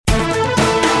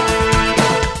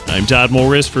I'm Todd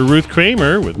Morris for Ruth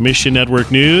Kramer with Mission Network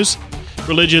News.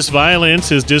 Religious violence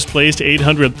has displaced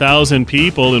 800,000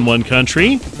 people in one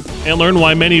country. And learn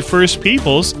why many First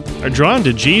Peoples are drawn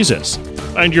to Jesus.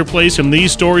 Find your place in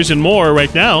these stories and more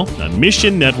right now on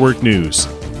Mission Network News.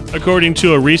 According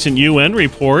to a recent UN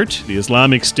report, the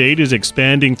Islamic State is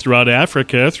expanding throughout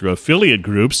Africa through affiliate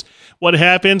groups. What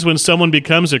happens when someone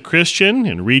becomes a Christian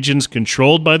in regions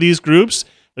controlled by these groups?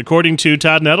 According to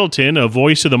Todd Nettleton, a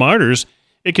voice of the martyrs,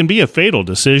 it can be a fatal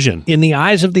decision. In the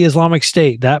eyes of the Islamic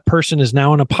State, that person is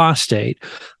now an apostate.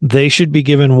 They should be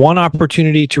given one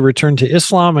opportunity to return to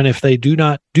Islam, and if they do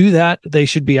not do that, they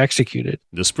should be executed.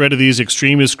 The spread of these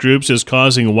extremist groups is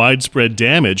causing widespread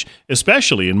damage,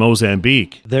 especially in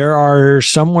Mozambique. There are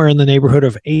somewhere in the neighborhood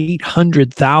of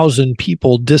 800,000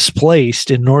 people displaced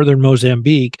in northern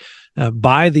Mozambique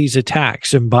by these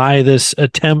attacks and by this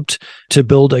attempt to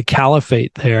build a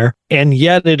caliphate there. And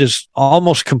yet it is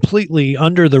almost completely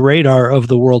under the radar of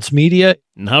the world's media.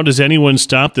 And how does anyone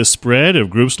stop the spread of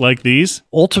groups like these?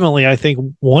 Ultimately, I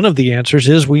think one of the answers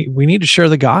is we need to share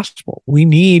the gospel. We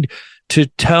need to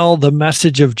tell the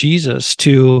message of Jesus,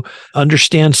 to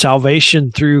understand salvation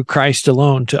through Christ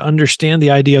alone, to understand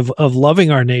the idea of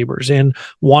loving our neighbors and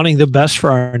wanting the best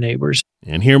for our neighbors.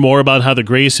 And hear more about how the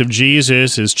grace of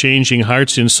Jesus is changing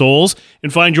hearts and souls,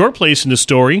 and find your place in the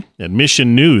story at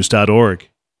missionnews.org.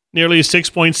 Nearly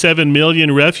 6.7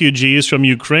 million refugees from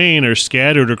Ukraine are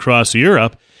scattered across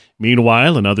Europe.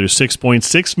 Meanwhile, another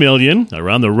 6.6 million are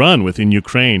on the run within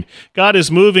Ukraine. God is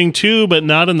moving too, but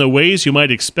not in the ways you might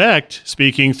expect.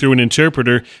 Speaking through an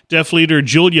interpreter, deaf leader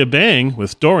Julia Bang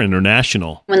with Door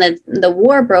International. When the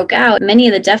war broke out, many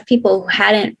of the deaf people who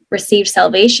hadn't received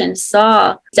salvation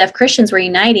saw deaf Christians were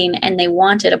uniting, and they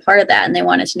wanted a part of that, and they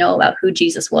wanted to know about who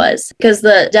Jesus was. Because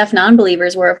the deaf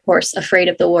non-believers were, of course, afraid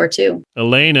of the war too.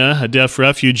 Elena, a deaf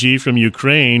refugee from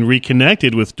Ukraine,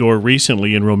 reconnected with Door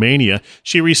recently in Romania.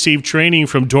 She received training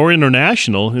from Door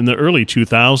International in the early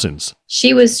 2000s.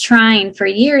 She was trying for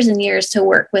years and years to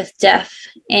work with deaf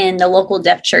in the local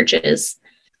deaf churches.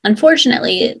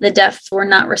 Unfortunately, the deaf were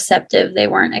not receptive. They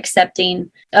weren't accepting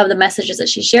of the messages that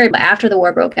she shared. But after the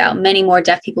war broke out, many more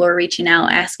deaf people were reaching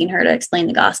out, asking her to explain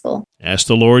the gospel. Ask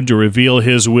the Lord to reveal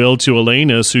his will to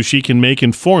Elena so she can make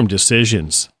informed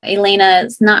decisions. Elena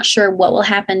is not sure what will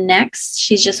happen next.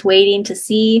 She's just waiting to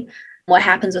see what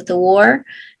happens with the war.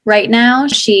 Right now,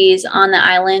 she's on the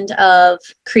island of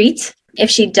Crete. If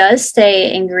she does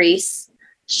stay in Greece,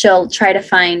 she'll try to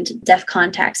find deaf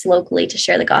contacts locally to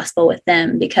share the gospel with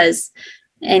them, because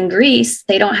in Greece,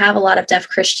 they don't have a lot of deaf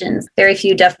Christians, very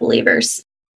few deaf believers.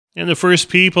 And the First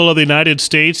People of the United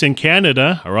States and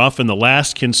Canada are often the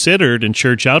last considered in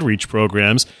church outreach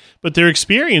programs, but their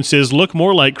experiences look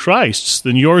more like Christ's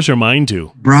than yours or mine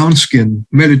do. Brown-skinned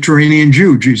Mediterranean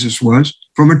Jew, Jesus was,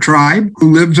 from a tribe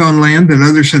who lived on land that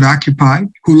others had occupied,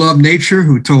 who loved nature,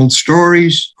 who told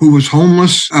stories, who was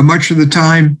homeless much of the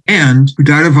time, and who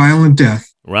died a violent death.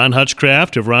 Ron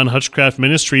Hutchcraft of Ron Hutchcraft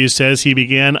Ministries says he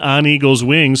began On Eagle's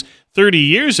Wings 30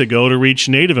 years ago to reach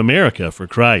Native America for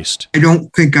Christ. I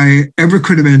don't think I ever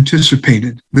could have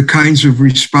anticipated the kinds of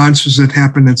responses that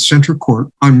happened at Center Court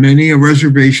on many a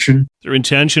reservation. Through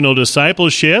intentional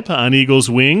discipleship, On Eagle's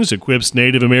Wings equips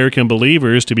Native American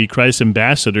believers to be Christ's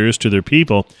ambassadors to their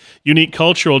people. Unique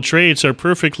cultural traits are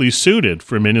perfectly suited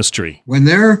for ministry. When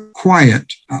they're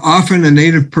quiet, often a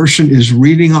Native person is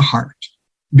reading a heart.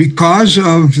 Because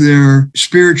of their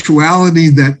spirituality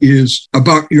that is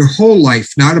about your whole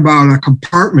life, not about a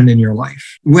compartment in your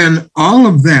life. When all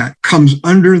of that comes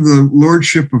under the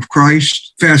lordship of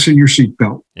Christ, fasten your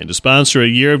seatbelt. And to sponsor a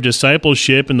year of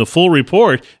discipleship and the full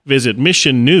report, visit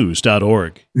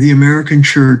missionnews.org. The American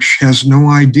church has no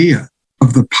idea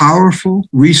of the powerful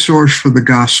resource for the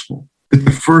gospel that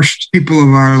the first people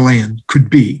of our land could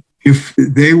be if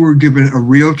they were given a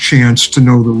real chance to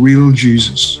know the real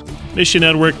Jesus. Mission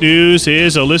Network News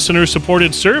is a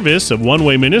listener-supported service of One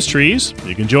Way Ministries.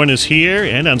 You can join us here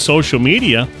and on social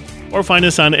media, or find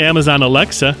us on Amazon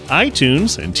Alexa,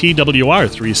 iTunes, and TWR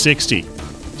 360.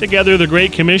 Together, the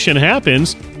Great Commission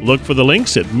happens. Look for the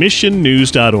links at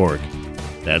missionnews.org.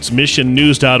 That's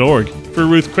missionnews.org. For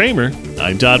Ruth Kramer,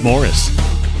 I'm Todd Morris.